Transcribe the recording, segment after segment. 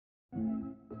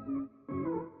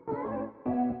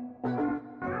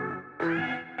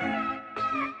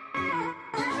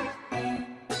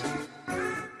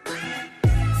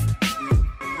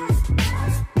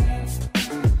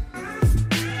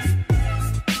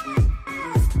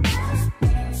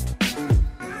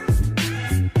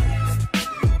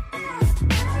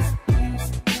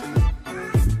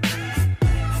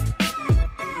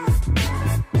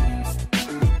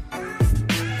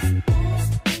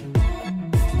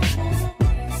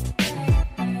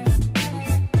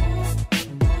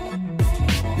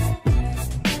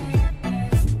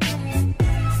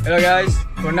Hello guys,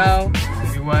 for now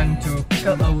we want to pick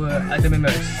up our other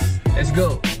members. Let's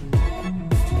go.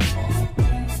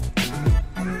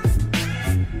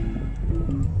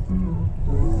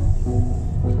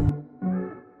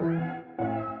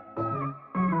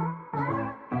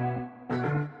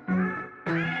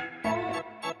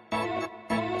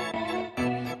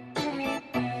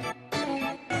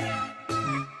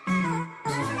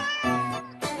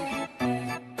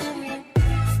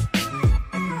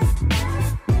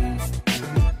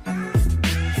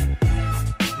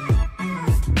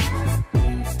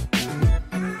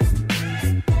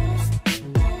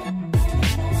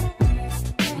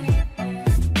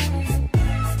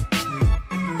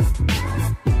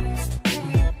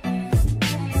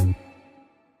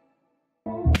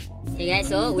 Hey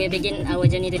guys, so we begin our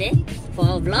journey today for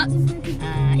our vlog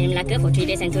in Melaka for 3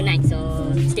 days and 2 nights. So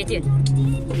stay tuned.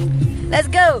 Let's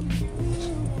go!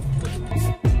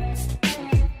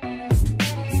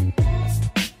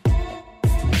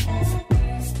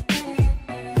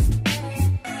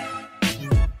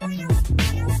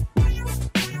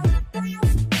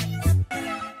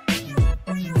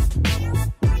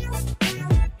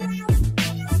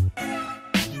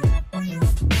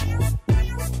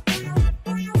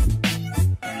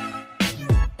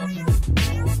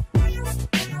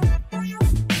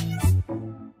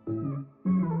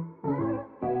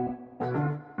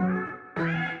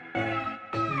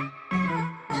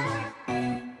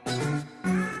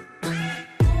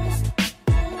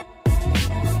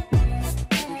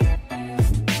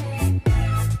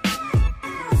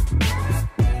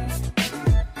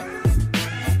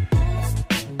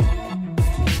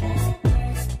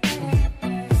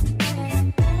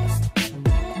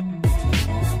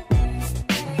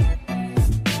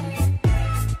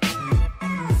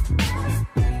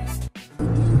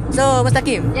 So,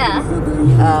 Mustaqim, Yeah.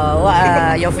 what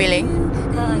are your feeling?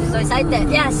 I'm so excited.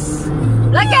 Yes!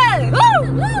 Melaka!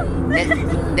 Woo! Woo!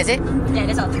 That's it? Yeah,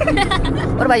 that's all.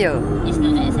 What about you? It's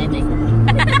not that exciting.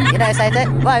 You're not excited?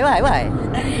 Why?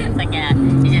 It's like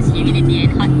it's just humidity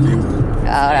and hot.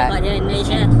 Alright. But here in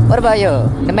Malaysia, What about you?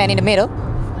 The man in the middle?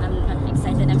 I'm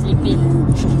excited. I'm sleeping.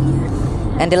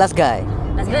 And the last guy?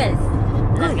 That's good.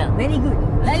 Let's go. Very good.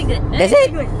 Very good. That's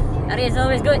it? Good. Ari is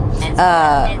always good. And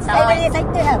I'm very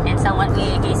excited. And somewhat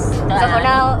curious. So for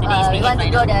now, we want to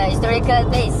go the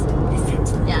historical place.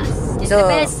 Yes. It's So-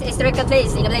 the best historical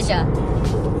place in Malaysia.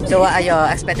 So, what are your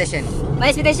expectations?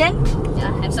 My expectation?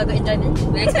 Yeah, have so good enjoyment.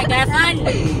 We expect to have fun.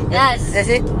 Yes.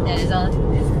 That's it? That is all.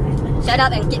 Shut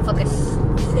up and keep focus.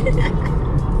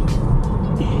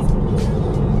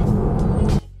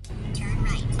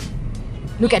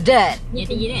 Look at that! Ya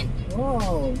tinggi kan?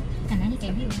 Wow. Kanan ni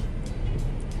kayak view.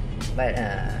 But,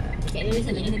 Kayak dulu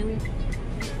sana dulu.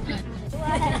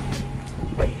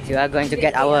 we are going to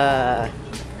get our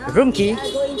room key.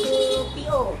 Going to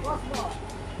PO.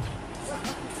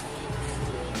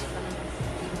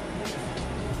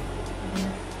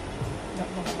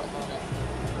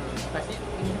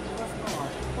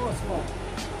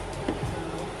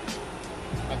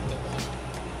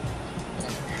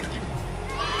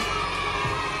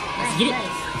 Let's get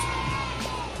it.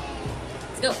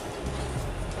 Let's go.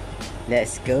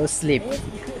 Let's go sleep.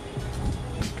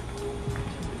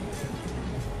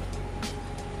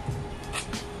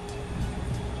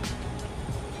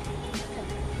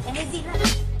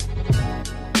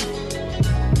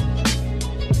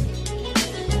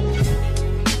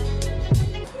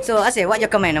 So, Asif, what your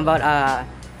comment about I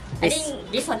this?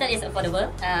 think this hotel is affordable.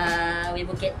 We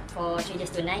book it for 3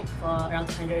 days 2 nights for around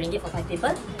 200 ringgit for 5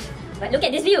 people. But look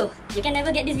at this view. You can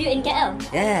never get this view in KL.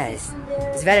 Yes,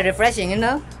 it's very refreshing, you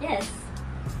know. Yes.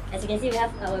 As you can see, we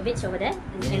have our beach over there.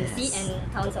 And you can see and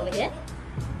towns over here.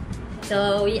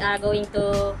 So we are going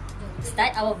to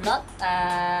start our vlog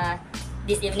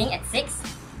this evening at 6.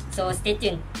 So stay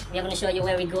tuned. We are going to show you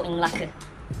where we go in Melaka.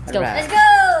 Let's go. Alright. Let's go.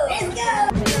 Let's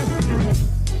go.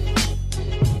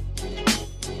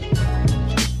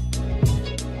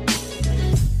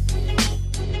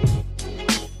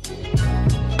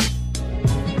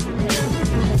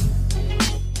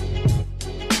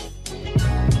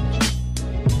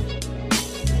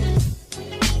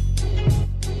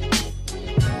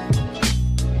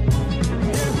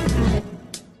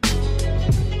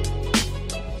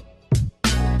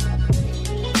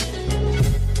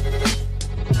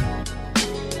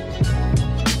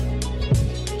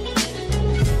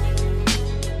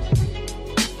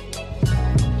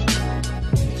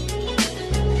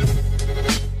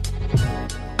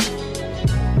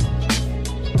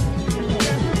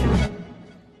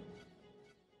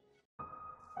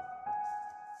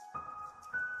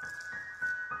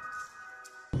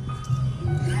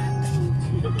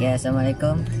 Okay,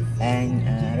 Assalamualaikum. And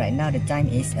right now the time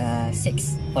is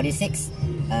 6:46.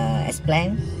 As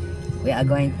planned, we are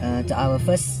going to our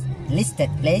first listed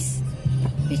place,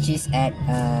 which is at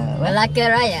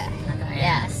Melaka Raya.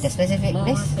 Yes. the specific More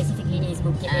place. specifically is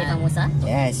Bukit Famosa.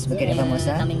 Yes, Bukit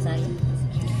Famosa. Taming Sari.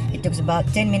 It took about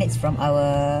 10 minutes from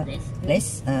our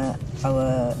place,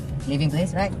 our living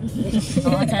place, right?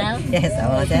 Our hotel. Yes,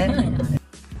 our hotel.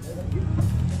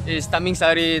 It's Taming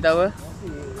Sari Tower.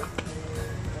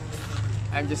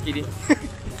 I'm just kidding.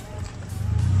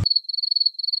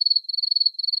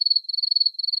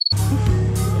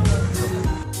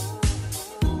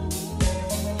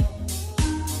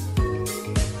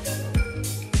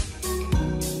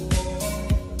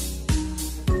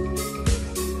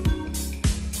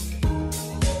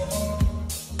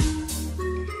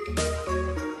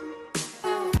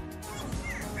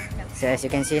 So as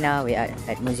you can see now, we are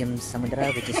at Museum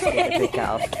Samudra, which is the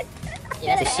replica of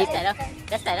Yeah, that's it.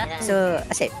 That's that. So,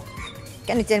 Asif,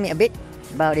 can you tell me a bit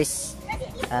about this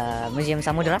Museum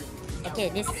Samudra? Okay,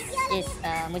 this is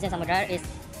Museum Samudra. Is,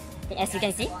 as you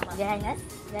can see behind us,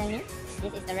 behind me,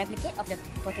 this is a replica of the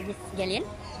Portuguese galleon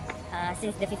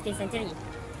since the 15th century.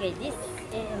 Okay, this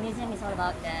museum is all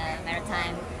about the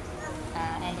maritime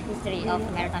and the history of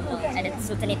maritime law and the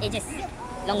Sultanate ages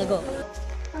long ago.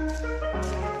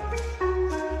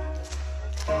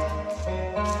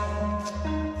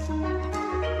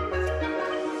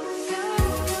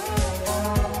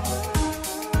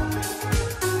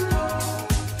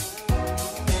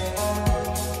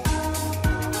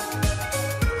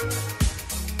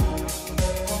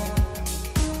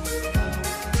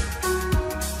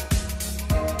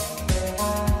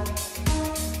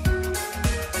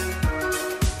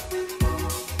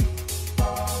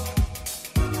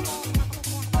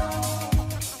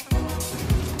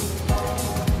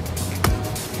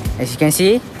 As you can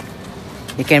see,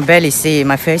 you can barely see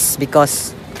my face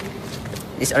because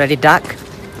it's already dark.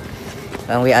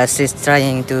 And we are still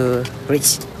trying to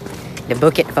reach the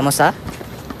Bukit Famosa.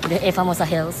 The Famosa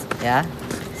Hills. Yeah.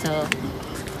 So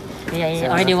we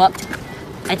already walked,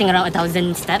 I think around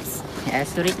 1,000 steps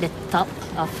Yes. to reach the top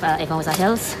of Famosa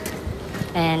Hills.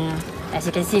 And as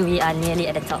you can see, we are nearly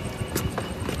at the top.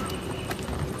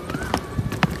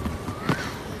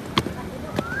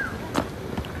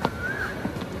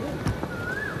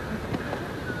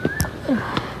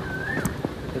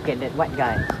 Look at that white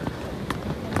guy.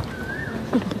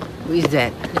 Who is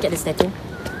that? Look at the statue.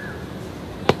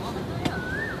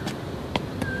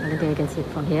 I don't think you can see it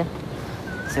from here.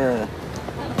 So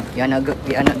we are not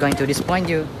going to disappoint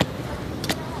you.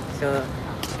 So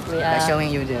We we are are showing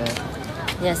you the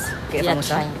yes, Bukit we are Famosa.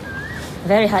 trying.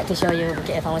 Very hard to show you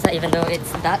Bukit Famosa even though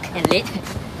it's dark and late.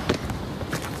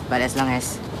 But as long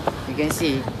as you can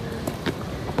see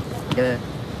the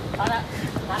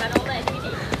Paranormal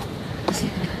activity.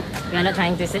 We are not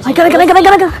trying to search. go.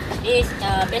 This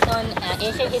based on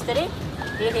ancient history.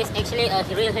 This is actually a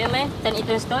real human turned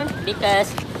into stone because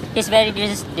he's very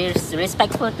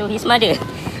disrespectful to his mother.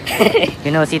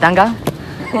 You know si Tanggang?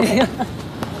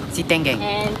 Si Tenggeng.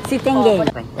 And Si Tenggeng.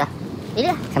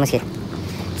 Yeah, sama sikit.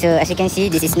 So as you can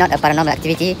see, this is not a paranormal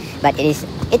activity, but it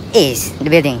is the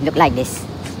building look like this.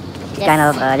 It's Yes. kind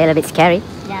of a little bit scary.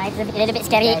 yeah, it's a little bit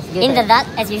scary Yeah, it's in the beautiful. dark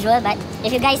as usual. But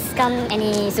if you guys come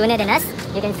any sooner than us,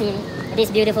 you can see this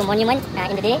beautiful monument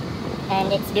in the day and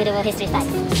its beautiful history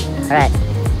sites. Alright.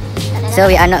 So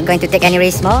we are not going to take any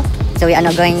risk more. So we are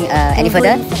not going any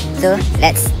further. So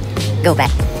let's go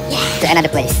back to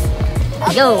another place.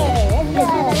 Go.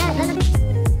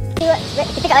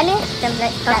 Kita kat mana?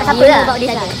 Siapa lah about this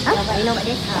lah? You know about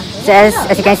this? So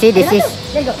as you can see, this is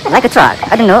like a truck.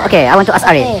 I don't know. Okay, I want to ask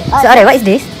Ari. So Ari, what is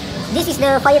this? This is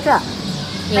the fire truck.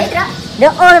 Fire truck? The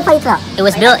old fire truck. It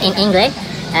was built in England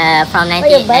from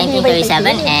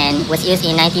 1937 and was used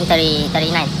in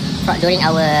 1939 during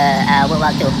our World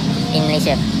War II in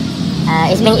Malaysia.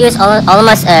 It's been used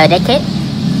almost a decade,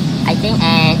 I think,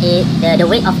 and the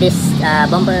weight of this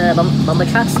bomber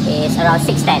trucks is around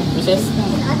 6 tons, which is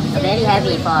very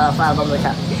heavy for a bomber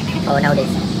truck for nowadays.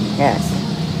 Yes.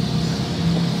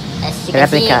 As you can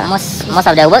see, Replica. most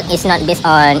of the work is not based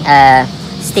on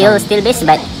steel based,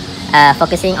 but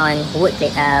focusing on wood.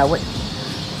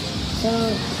 So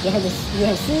we have this. We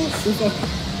have this is a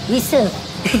whistle.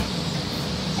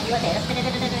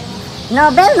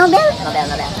 Nobel.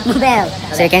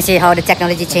 So you can see how the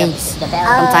technology changes The bell.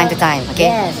 from time to time. Okay.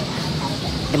 Yes.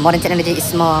 The modern technology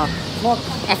is more.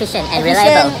 Efficient and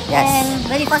reliable. Yes. And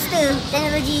very faster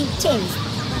technology change.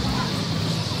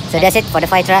 So that's it for the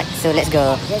fire truck. So let's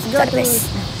go to other place.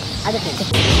 Other place.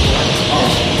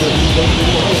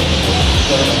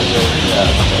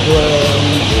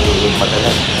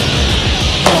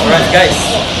 Alright guys,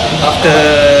 after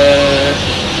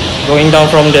going down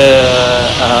from the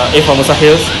Formosa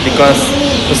Hills, because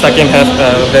Mustaqim have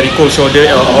a very cold shoulder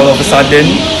all of a sudden,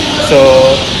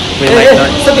 so we might not.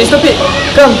 Stop it.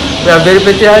 Come. We are very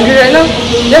pretty hungry right now.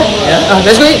 Yeah.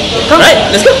 Let's go eat. Come. Right,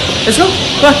 let's go.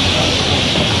 Come on.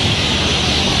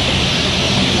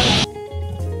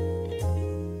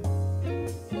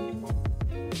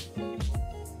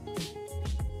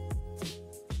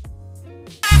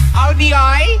 Audi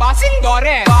oi, passing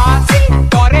gore, passing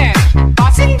gore,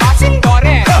 passing gore,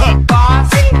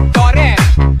 passing gore,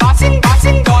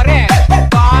 passing gore,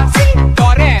 passing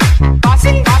gore,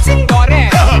 passing gore,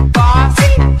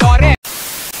 passing gore.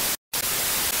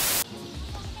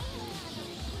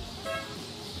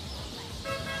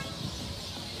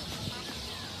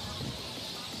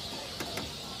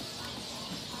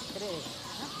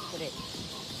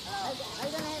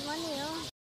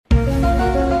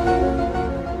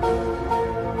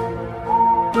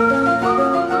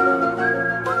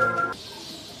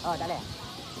 Oh, tak boleh.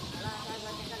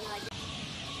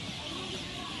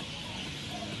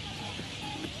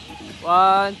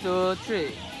 One, two,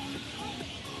 three. You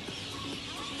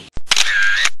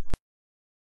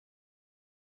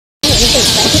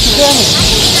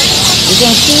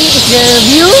can see it's the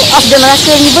view of the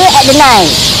Melaka River at the night.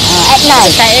 At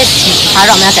night. The side is Hard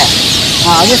Rock Melaka.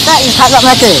 The start is Hard Rock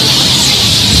Melaka.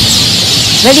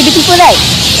 Very beautiful, right?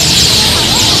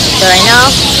 So right now,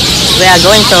 we are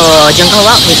going to Jungle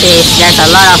Walk, which is there's a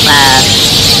lot of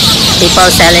people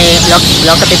selling,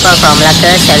 local people from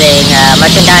Melaka selling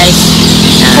merchandise,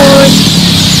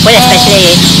 food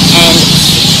especially, and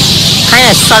kind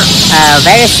of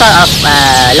various sort of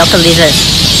local desserts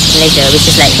in Malaysia, which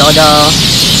is like dodo.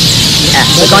 Yeah,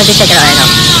 we're going to check it out right now.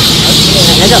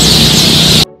 Let's go.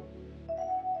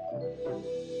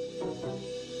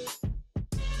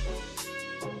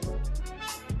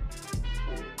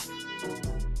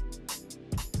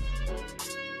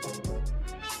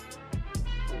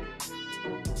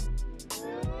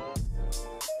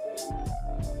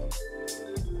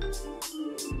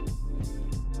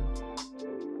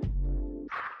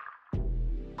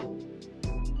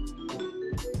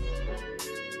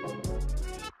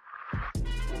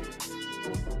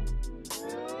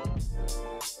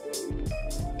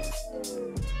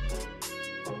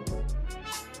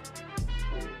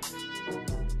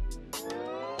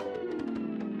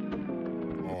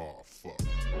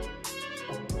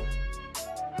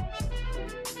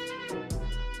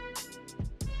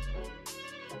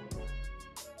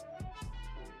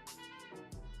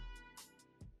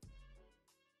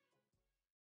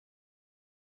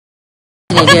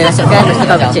 Dia masukkan terus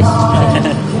kau purchase.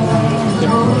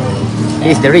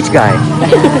 He's the rich guy.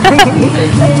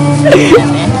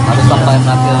 Harus sampai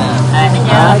Melaka.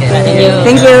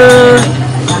 Thank you.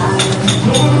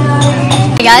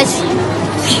 Hey guys.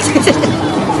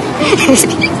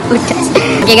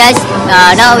 Okay guys,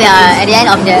 now we are at the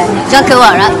end of the Jungle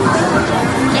Walk, right?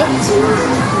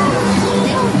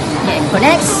 Okay, for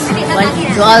next,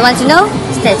 you all want to know?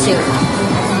 Stay tuned.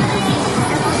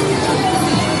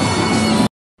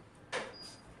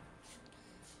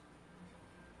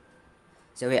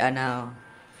 So we are now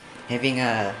having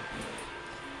a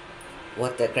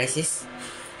water crisis.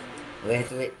 We have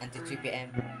to wait until 3 PM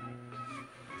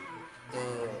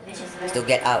to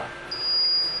get out.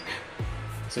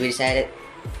 So we decided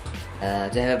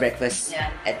to have a breakfast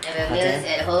at hotel.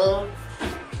 At home.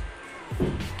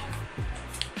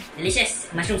 Delicious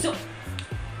mushroom soup.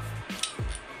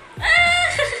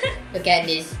 Look at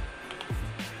this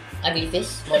ugly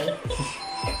face.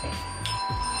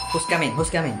 Who's coming? Who's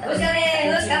coming? There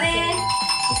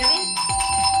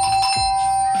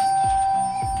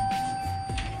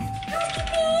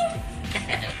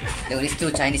were these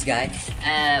two Chinese guys.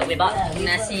 We bought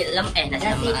nasi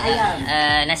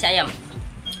ayam.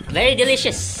 Very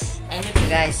delicious.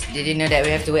 Guys, did you know that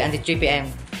we have to wait until 3 PM?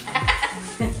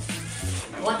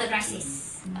 Water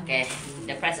crisis. Okay,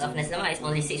 the price of nasi lemak is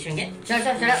only 6 ringgit. Shut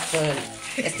up. So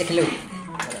let's take a look.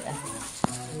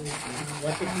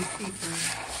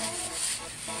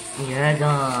 Yeah,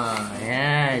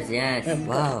 yes.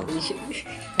 Wow.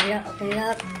 Fill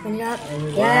up.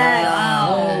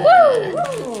 Wow.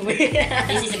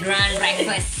 This is a grand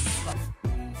breakfast.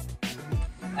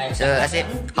 So Asif,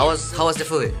 how was the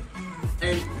food?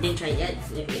 Didn't try it yet.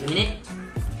 Wait a minute.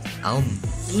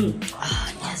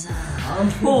 Yes.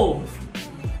 Oh,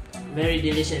 very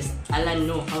delicious. Alan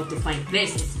know how to find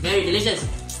place. It's very delicious.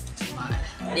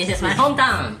 This is my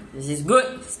hometown. This is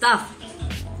good stuff.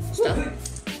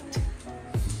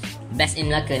 Best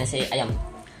in Melaka nasi ayam.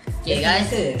 Okay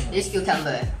guys, this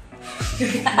cucumber.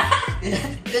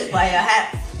 Just buy your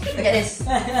hat. Look at this.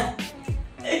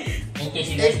 In case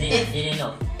you guys didn't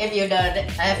know. If you don't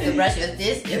have to brush your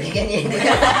teeth, you can eat.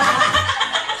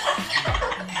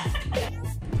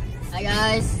 Hi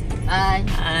guys. Hi.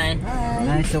 Hi.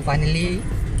 Hi. So finally,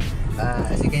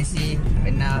 as you can see,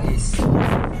 right now is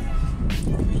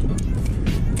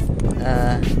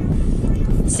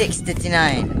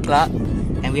 6:39 o'clock,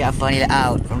 and we are finally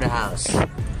out from the house.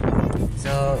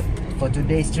 So for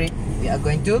today's trip, we are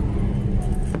going to.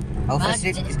 Our first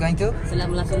trip is going to.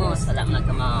 Salam Melaka Mall. Salam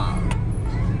Melaka Mall.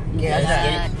 Okay,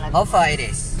 Azhar, how far it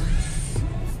is?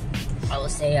 I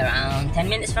will say around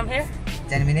 10 minutes from here.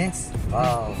 10 minutes?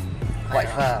 Wow, quite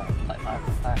far. Quite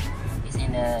far. It's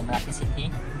in the Melaka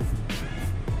city.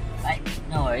 But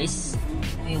no worries.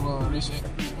 We will reach it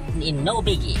in no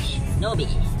biggie. No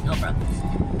problem.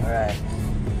 Alright.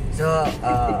 So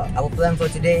our plan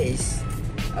for today is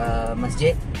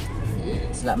masjid,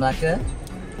 Selat Melaka,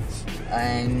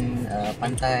 and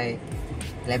pantai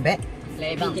Kelebek.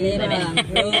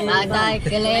 Pantai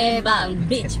Kelebang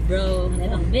Beach, bro.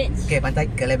 Kelebang Beach. Okay, pantai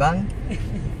Kelebang,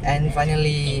 and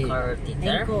finally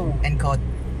Encore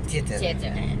Theatre. Theater.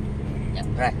 Yep.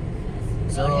 Right.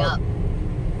 So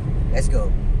let's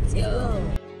go. Let's go.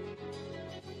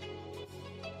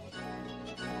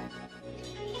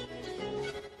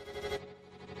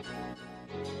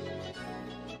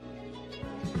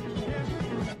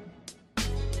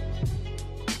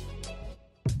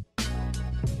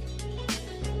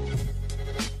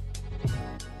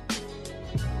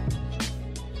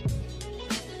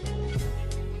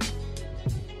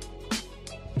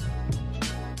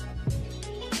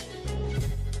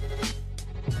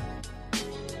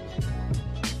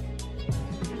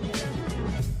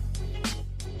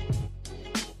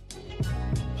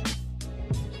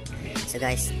 So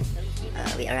guys,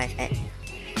 we arrived at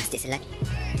Masjid Selat.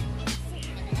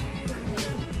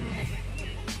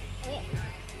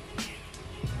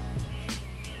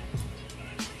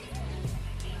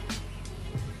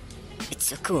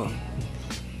 It's so cool.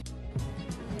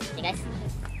 Okay guys,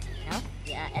 now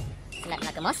we are at Selat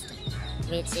Melaka Mosque,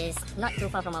 which is not too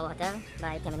far from our hotel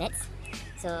by 10 minutes.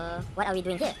 So what are we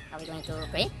doing here? Are we going to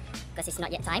pray? Because it's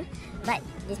not yet time. But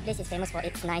this place is famous for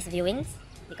its nice viewings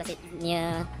because it's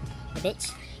near the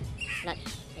beach. Not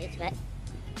beach, but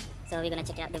so we're gonna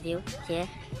check out the view here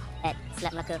at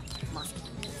Selat Melaka Mosque.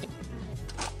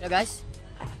 Hello guys,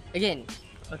 again,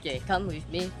 okay, come with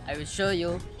me. I will show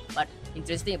you what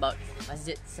interesting about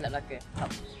Masjid Selat Melaka.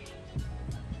 Come.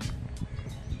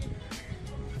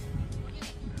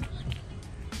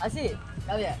 Asyik,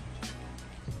 kau lihat.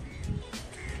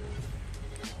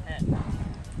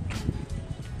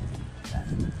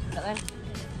 Tak kan?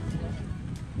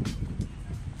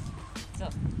 So,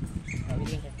 what are we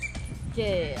doing here?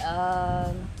 Okay,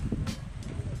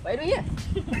 what are you doing here?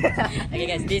 Okay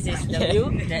guys, this is the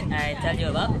view that I tell you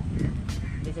about.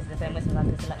 This is the famous Selat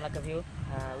Melaka view,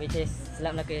 which is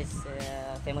Selat Melaka is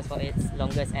famous for its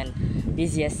longest and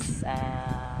busiest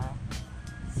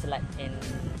selat in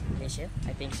Malaysia.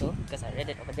 I think so because I read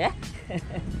it over there.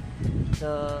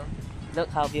 So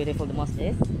look how beautiful the mosque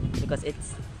is because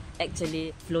it's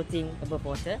actually floating above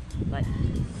water, but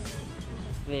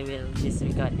we will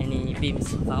disregard any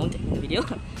beams found in the video.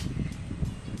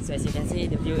 So as you can see,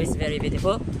 the view is very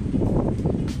beautiful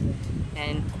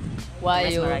and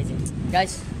mesmerizing.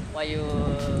 Guys, while you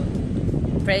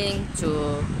praying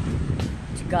to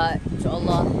God, to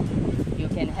Allah, you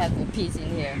can have a peace in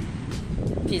here.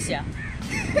 Peace, yeah.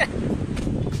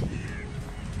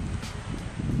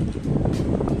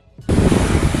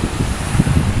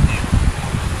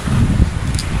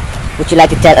 Would you like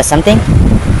to tell us something?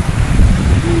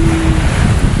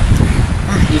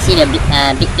 You see the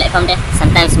big platform there?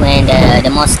 Sometimes when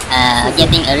the mosque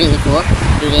getting a really full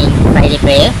during Friday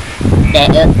prayer,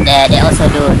 they also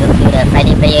do the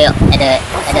Friday prayer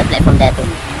at the platform there too.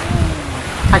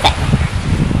 Fun fact.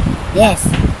 Yes.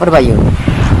 What about you?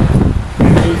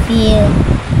 I feel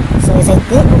so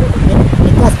excited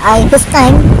because I first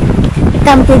time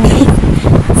come to the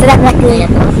Selat Melaka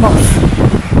Mosque.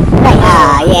 Right?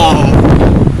 Yeah.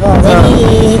 Oh,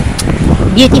 very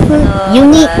beautiful,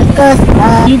 unique because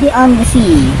you be on the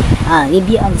sea. We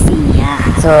be on the sea. Yeah.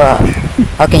 So,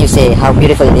 how can you say how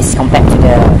beautiful it is compared to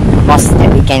the mosque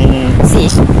that we can see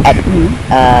at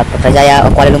Putrajaya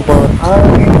or Kuala Lumpur?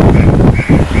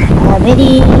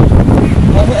 Very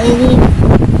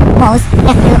mosque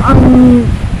have their own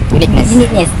uniqueness.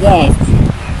 Yes.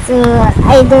 So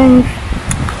I don't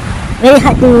very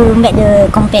hard to make the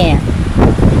compare.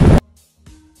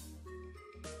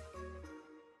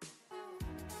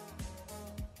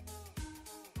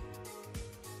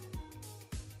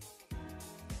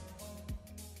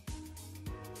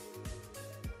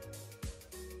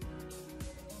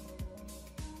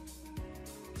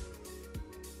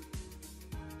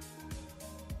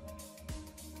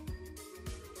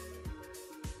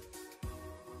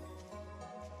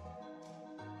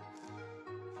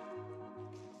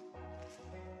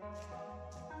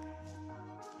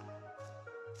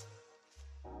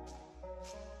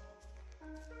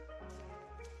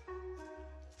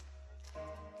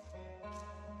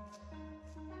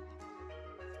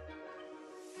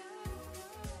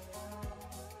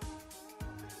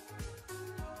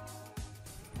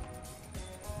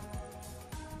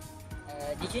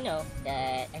 did you know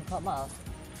that Angkor Mall,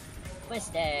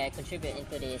 first they contribute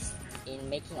into this in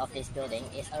making of this building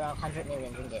is around 100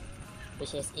 million ringgit,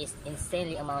 which is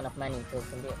insanely amount of money to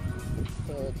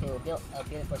build a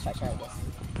beautiful structure like this.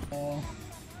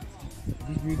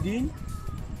 This building,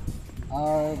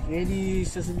 every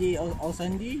Saturday or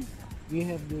Sunday, we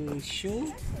have the show,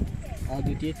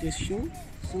 the theatre show.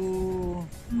 So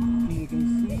you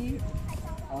can see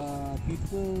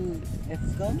people have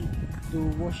come to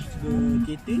watch the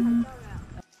theatre.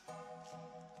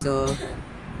 So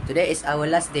today is our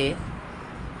last day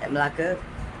at Melaka.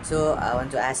 So I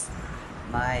want to ask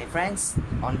my friends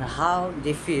on how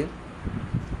they feel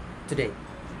today.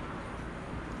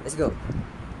 Let's go.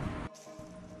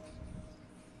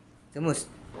 So Mus,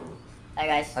 Hi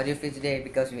guys. how do you feel today?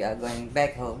 Because we are going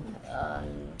back home.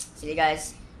 Actually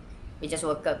guys, we just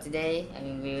woke up today. I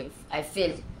mean, I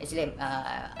feel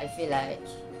like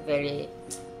very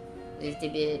little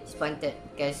bit disappointed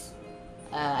because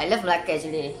I love Melaka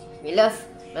actually. We love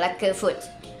Melaka food.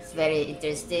 It's very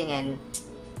interesting and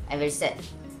I'm very sad.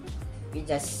 We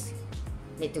just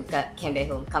need to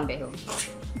come back home.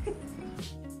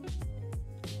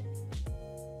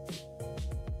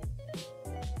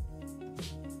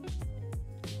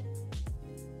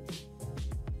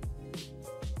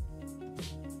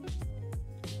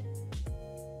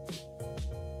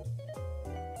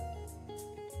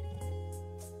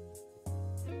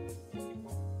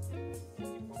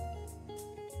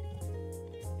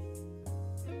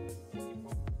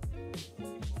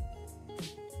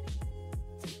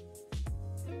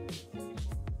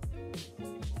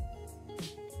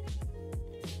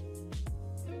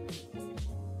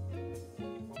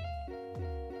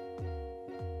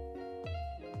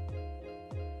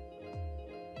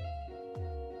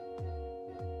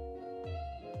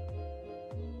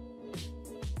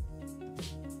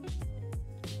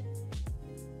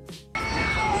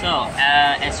 So,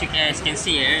 as you guys can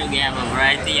see here, we have a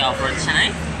variety of roti canai.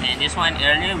 And this one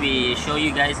earlier we show you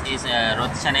guys is a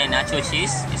roti canai nacho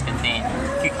cheese. It contains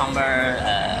cucumber,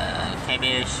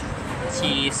 cabbage,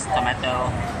 cheese,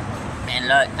 tomato, and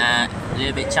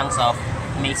little bit chunks of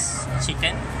mixed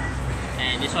chicken.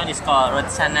 And this one is called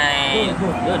roti canai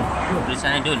dun,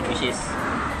 which is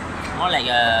more like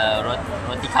a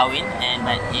roti kawin,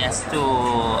 but it has two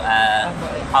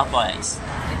half boils.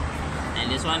 And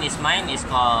this one is mine. It's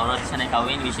called roti canai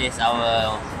kawin, which is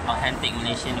our authentic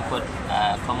Malaysian food,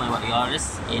 common what we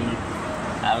orders in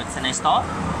roti canai store.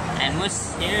 And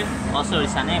Mus here also roti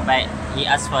canai, but he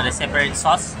asked for the separate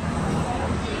sauce.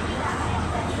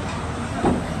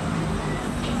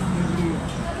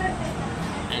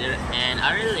 And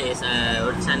Ariel is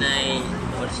roti canai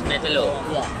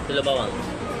telur bawang.